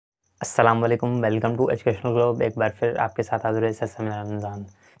अस्सलाम वालेकुम, welcome to educational globe. एक बार फिर आपके साथ हाजिर है सर रमज़ान।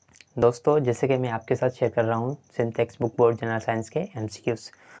 दोस्तों, जैसे कि मैं आपके साथ शेयर कर रहा हूँ Sindh text book board general science के MCQs,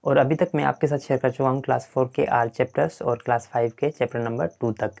 और अभी तक मैं आपके साथ शेयर कर चुका हूँ क्लास 4 के आर चैप्टर्स और क्लास 5 के चैप्टर नंबर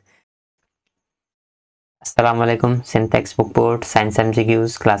 2 तक। अस्सलाम वालेकुम। Sindh text book board science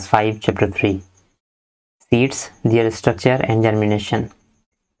MCQs class 5 chapter 3 seeds, there structure and germination.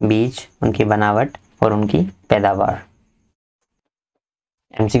 बीज, उनकी बनावट और उनकी पैदावार।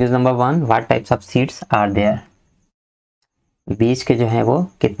 MCQs number 1, what types of seeds are there. बीज के जो है वो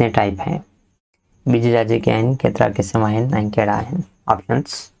कितने टाइप हैं। बीज जाजे के आहिनि केतिरा क़िस्म आहिनि ऐं कहिड़ा आहिनि।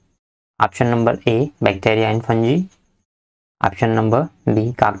 Options. Option number A, bacteria and fungi. Option number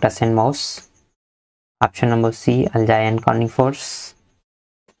B, काक्टस and moss. Option number C, अल्जाई and कॉर्निफोर्स।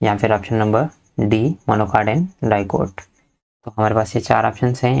 या फिर option number D, monocot and dicot. तो हमारे पास ये 4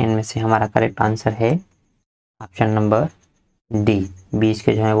 ऑप्शन हैं, इनमें से हमारा करेक्ट आंसर है ऑप्शन नंबर डी। बीज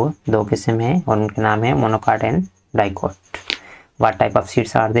के जो है वो 2 किस्म हैं और उनके नाम है monocot and dicot. What type of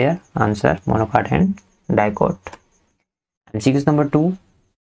seeds are there? Answer, monocot and dicot. MCQs number 2,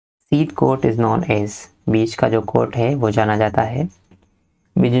 seed coat is known as। बीज का जो कोट है वो जाना जाता है।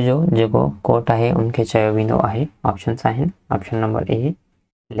 बीज जो जेको कोट है उनके चयो वेंदो आहे। ऑप्शंस आहिनि। Option number A,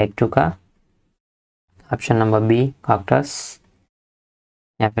 लेक्टुका। Option number B, कॉक्टस।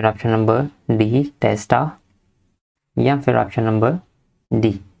 या फिर ऑप्शन नंबर डी, टेस्टा। या फिर option number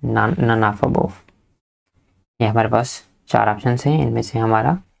D, none of above. ये हमारे पास 4 ऑप्शन हैं, इनमें से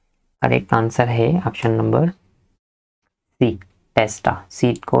हमारा करेक्ट आंसर है option number C, टेस्टा।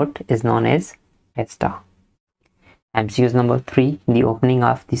 Seed coat is known as टेस्टा। MCQs number 3, the opening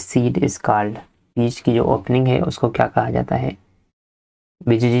of the seed is called. बीज की जो ओपनिंग है उसको क्या कहा जाता है।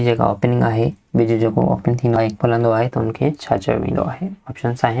 बीज जी जेका ओपनिंग है, बीज जो ओपन थींदो आहे, खुलंदो आहे, तो उनके छा चयो वेंदो आहे।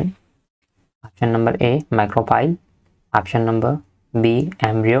 ऑप्शंस आहिनि। Option number A, micropyle. Option number B,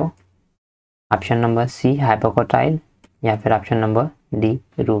 embryo. Option number C, hypocotyl. या फिर option number D,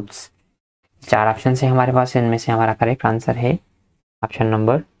 roots. 4 option है हमारे पास, इनमें से हमारा करेक्ट आंसर है option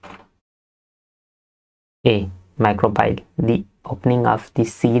number A, micropyle. The opening of the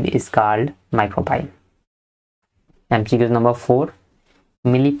seed is called micropyle. MCQ number 4,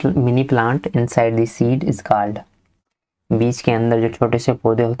 mini plant inside the seed is called. बीज के अंदर जो छोटे से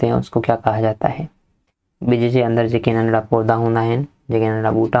पौधे होते हैं उसको क्या कहा जाता है। बीज के अंदर जेके नंढड़ा पौधा हूंदा आहिनि, जेके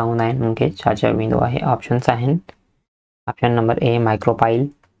नंढड़ा बूटा हूंदा आहिनि, उनके छा चयो वेंदो आहे। ऑप्शंस आहिनि। Option number A, micropyle.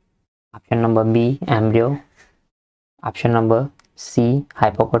 Option number B, embryo. Option number C,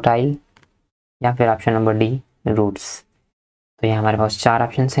 hypocotyl. या फिर ऑप्शन नंबर डी, रूट्स। तो ये हमारे पास 4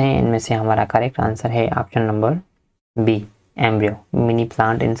 ऑप्शन हैं, इनमें से हमारा करेक्ट आंसर है option number B, embryo. Mini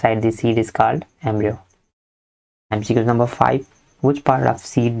plant inside the seed is called embryo. MCQ number 5, which part of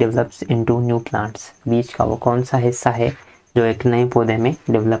seed develops into new plants. बीज का वो कौन सा हिस्सा है जो एक नए पौधे में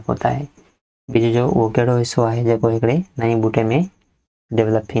डेवलप होता है। बीज जो वो कहिड़ो हिस्सो आहे जेको हिकिड़े नए बूटे में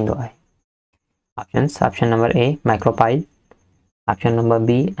डेवलप थींदो आहे। Options. Option number A, micropyle. Option number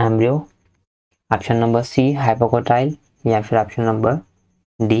B, embryo. Option number C, hypocotyl. या फिर ऑप्शन नंबर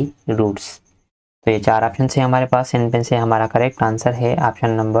डी, रूट्स। तो ये 4 ऑप्शन है हमारे पास, इनमें से हमारा करेक्ट आंसर है option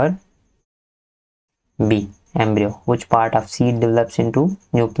number B, embryo. Which part of seed develops into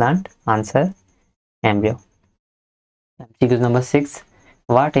new plant. Answer, embryo. MCQ number 6,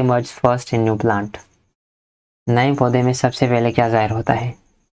 what emerge first in new plant. नए पौधे में सबसे पहले क्या जाहिर होता है।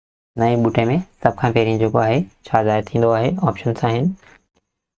 नए बूटे में सबका पहिरीं जेको आहे छा जाहिर थींदो आहे। ऑप्शंस आहिनि।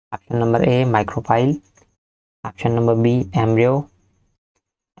 Option number A, micropyle. Option number B, embryo.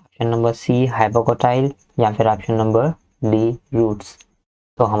 Option number C, hypocotyl. या फिर ऑप्शन नंबर डी, रूट्स।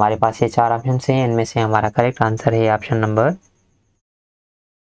 तो हमारे पास ये 4 ऑप्शन हैं, इनमें से हमारा करेक्ट आंसर है option number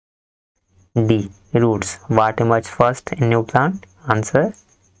D, roots. What emerge first in new plant. Answer,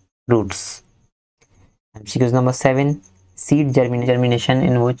 roots. MCQ number 7, seed germination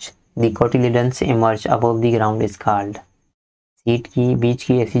in which the cotyledons emerge above the ground is called। बीज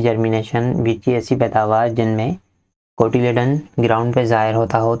की ऐसी जर्मिनेशन, बीज की ऐसी पैदावार जिनमें कोटिलेडन ग्राउंड पे जाहिर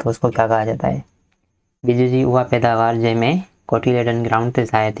होता हो तो उसको क्या कहा जाता है। बीज जी उहा पैदावार जंहिंमें कोटिलेडन ग्राउंड ते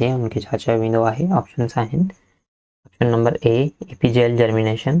ज़ाहिर थिए उनखे छा चयो वेंदो आहे। ऑप्शंस आहिनि। Option number A, एपीजेल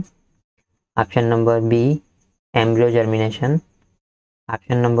germination. Option number B, embryo germination.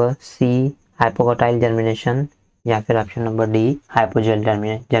 Option number C, hypocotyl germination. या फिर option number D, hypogeal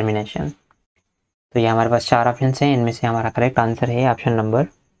germination. तो ये हमारे पास 4 ऑप्शन हैं, इनमें से हमारा करेक्ट आंसर है option number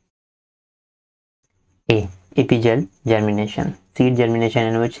A, एपीजेल germination. Seed germination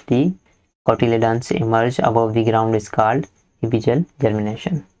in which the cotyledons emerge above the ground is called epigeal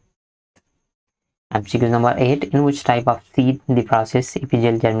germination. MCQ number 8, in which type of seed the process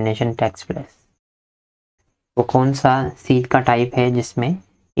epigeal germination takes place। वो कौन सा seed का type है जिसमें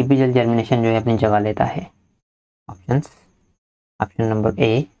एपिजल germination जो है अपनी जगह लेता है? Options, option number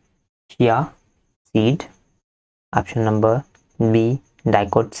A chia seed, option number B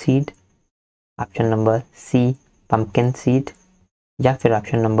dicot seed, option number C pumpkin seed, या फिर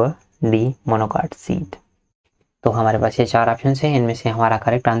option number D monocot seed. तो हमारे पास ये 4 ऑप्शन है, इनमें से हमारा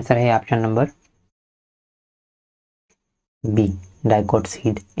करेक्ट आंसर है option number B dicot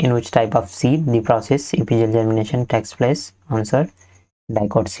seed. In which type of seed the process एपिजल germination takes place? Answer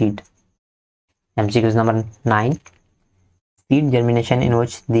dicot seed. MCQs number 9. Seed germination in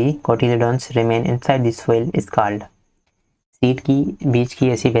which the cotyledons remain inside the soil is called? Seed की बीज की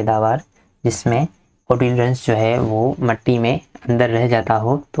ऐसी पैदावार जिसमें cotyledons जो है वो मिट्टी में अंदर रह जाता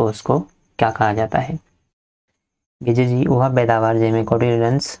हो तो उसको क्या कहा जाता है? बीज जी वह पैदावार जैमें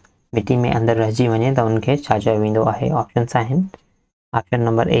कोटिलेडन्स मिट्टी में अंदर रहिजी वञे तो उनके छा चयो वेंदो आहे? ऑप्शन्स आहिनि, option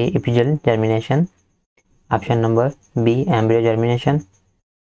number A एपिजल germination, option number B embryo germination,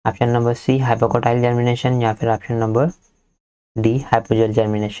 option number C hypocotyl germination, या फिर ऑप्शन नंबर डी हाइपोजल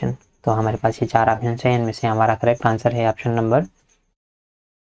जर्मिनेशन। तो हमारे पास ये 4 ऑप्शन है, इनमें से हमारा करेक्ट आंसर है option number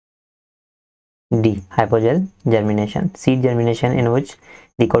D हाइपोजल germination. Seed germination in which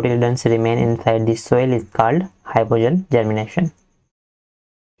the cotyledons remain inside the soil is called हाइपोजल germination.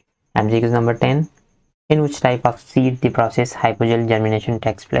 MCQ number 10. In which type of seed the process हाइपोजल germination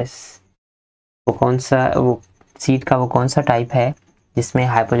takes place? वो seed का वो कौन सा type है जिसमें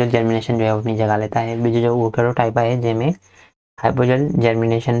हाइपोजल germination जो है अपनी जगह लेता है? बीजो जो वो कहिड़ो टाइप है जंहिंमें हाइपोजल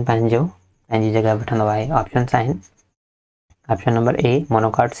जर्मिनेशन पंहिंजी जगह वठंदो आहे? ऑप्शन्स आहिनि, option number A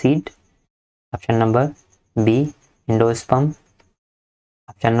monocot seed, option number B endosperm,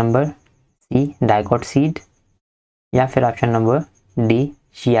 option number C dicot seed, या फिर option number D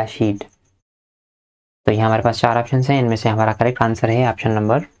chia seed. तो ये हमारे पास 4 ऑप्शन हैं, इनमें से हमारा करेक्ट आंसर है option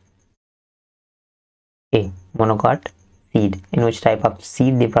number A monocot seed. In which type of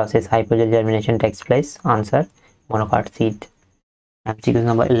seed the process hypogeal germination takes place? Answer monocot seed. MCQ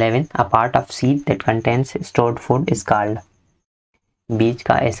number 11. A part of seed that contains stored food is called? बीज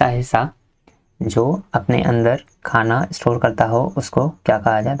का ऐसा हिस्सा जो अपने अंदर खाना store करता हो उसको क्या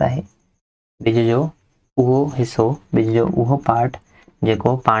कहा जाता है? बीज जो उहो हिस्सो, बीज जो उहो पार्ट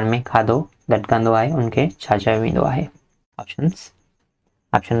जेको पाण में खाधो लटकंदो आहे उनके छा चयो वेंदो आहे? Options,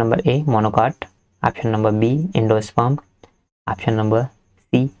 option number A monocot, option number B endosperm, option number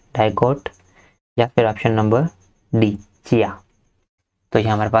C dicot, या फिर ऑप्शन नंबर डी चिया। तो ये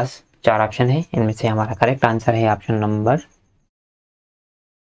हमारे पास 4 ऑप्शन है, इनमें से हमारा करेक्ट आंसर है option number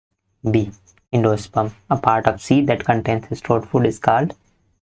B endosperm. A part of seed that contains stored food is called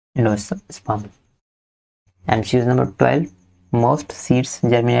endosperm. MCQ number 12. Most seeds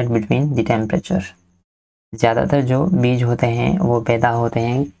germinate between the temperature? ज़्यादातर जो बीज होते हैं वो पैदा होते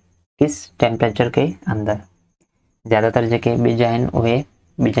हैं किस टेम्परेचर के अंदर? ज़्यादातर जेके बीज आहिनि उहे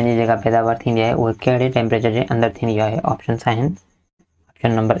बीजनि जी जेका पैदावार थींदी आहे उहे कहिड़े टेम्परेचर जे अंदर थींदी आहे? ऑप्शन्स आहिनि,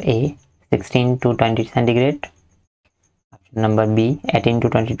 option number A 16 to 20 centigrade, option number B 18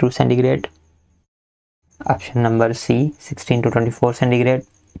 to 22 centigrade, option number C 16 to 24 centigrade,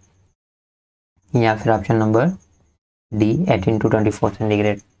 या फिर option number D 18 to 24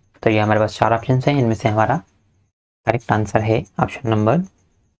 centigrade. तो ये हमारे पास 4 ऑप्शन हैं, इनमें से हमारा करेक्ट आंसर है option number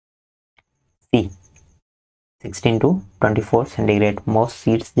C 16 to 24 centigrade. Most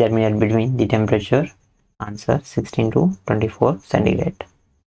seeds germinate between the temperature. Answer 16 to 24 centigrade.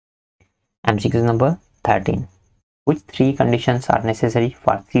 MCQ number 13. Which 3 conditions are necessary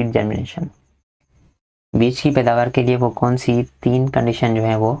for seed germination? बीज की पैदावार के लिए वो कौन सी 3 कंडीशन जो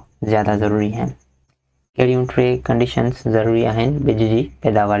है वो ज़्यादा ज़रूरी हैं? कहिड़ियूं 3 कंडीशंस ज़रूरी आहिनि बीज जी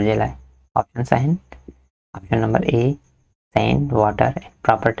पैदावार जे लाइ? ऑप्शन्स आहिनि, option number A sand water and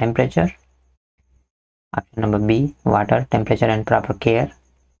proper temperature, option number B water temperature and proper care,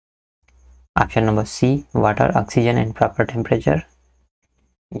 option number C water oxygen and proper temperature,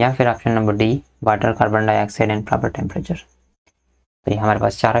 या फिर option number D water carbon dioxide and proper temperature. तो ये हमारे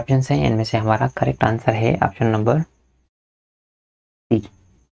पास 4 option हैं, इनमें से हमारा correct answer है option number C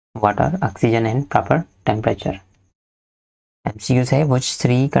water oxygen and proper temperature. MCQs है which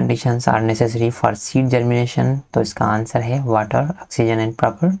 3 conditions are necessary for seed germination? तो इसका आंसर है water oxygen and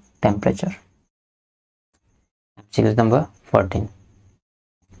proper temperature. MCQ number 14.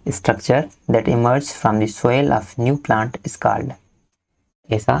 Structure that emerges from the soil of new plant is called?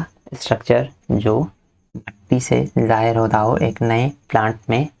 ऐसा structure जो मिट्टी से जाहिर होता हो एक नए प्लांट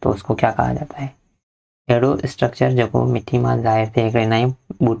में तो उसको क्या कहा जाता है? अहिड़ो स्ट्रक्चर जो मिट्टी में जाहिर थे एक नए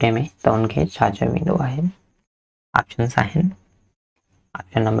बूटे में तो उनके छा चयो वेंदो आहे? ऑप्शन्स आहिनि,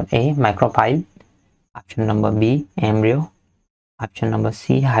 option number A micropyle, option number B embryo, option number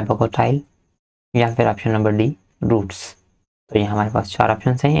C hypocotyl, या फिर ऑप्शन नंबर डी रूट्स। तो ये हमारे पास 4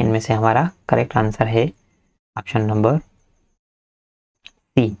 ऑप्शन हैं, इनमें से हमारा करेक्ट आंसर है option number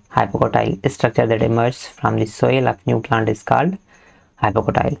C, hypocotyl. Structure that emerge from the soil of new plant is called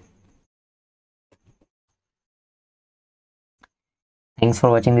hypocotyl. Thanks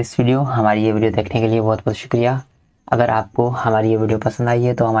for watching this video. हमारी ये वीडियो देखने के लिए बहुत बहुत शुक्रिया। अगर आपको हमारी ये वीडियो पसंद आई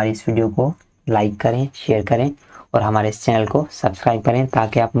है तो हमारी इस वीडियो को लाइक करें, शेयर करें और हमारे इस चैनल को सब्सक्राइब करें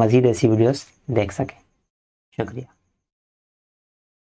ताकि आप मज़ीद ऐसी वीडियोस देख सकें। शुक्रिया।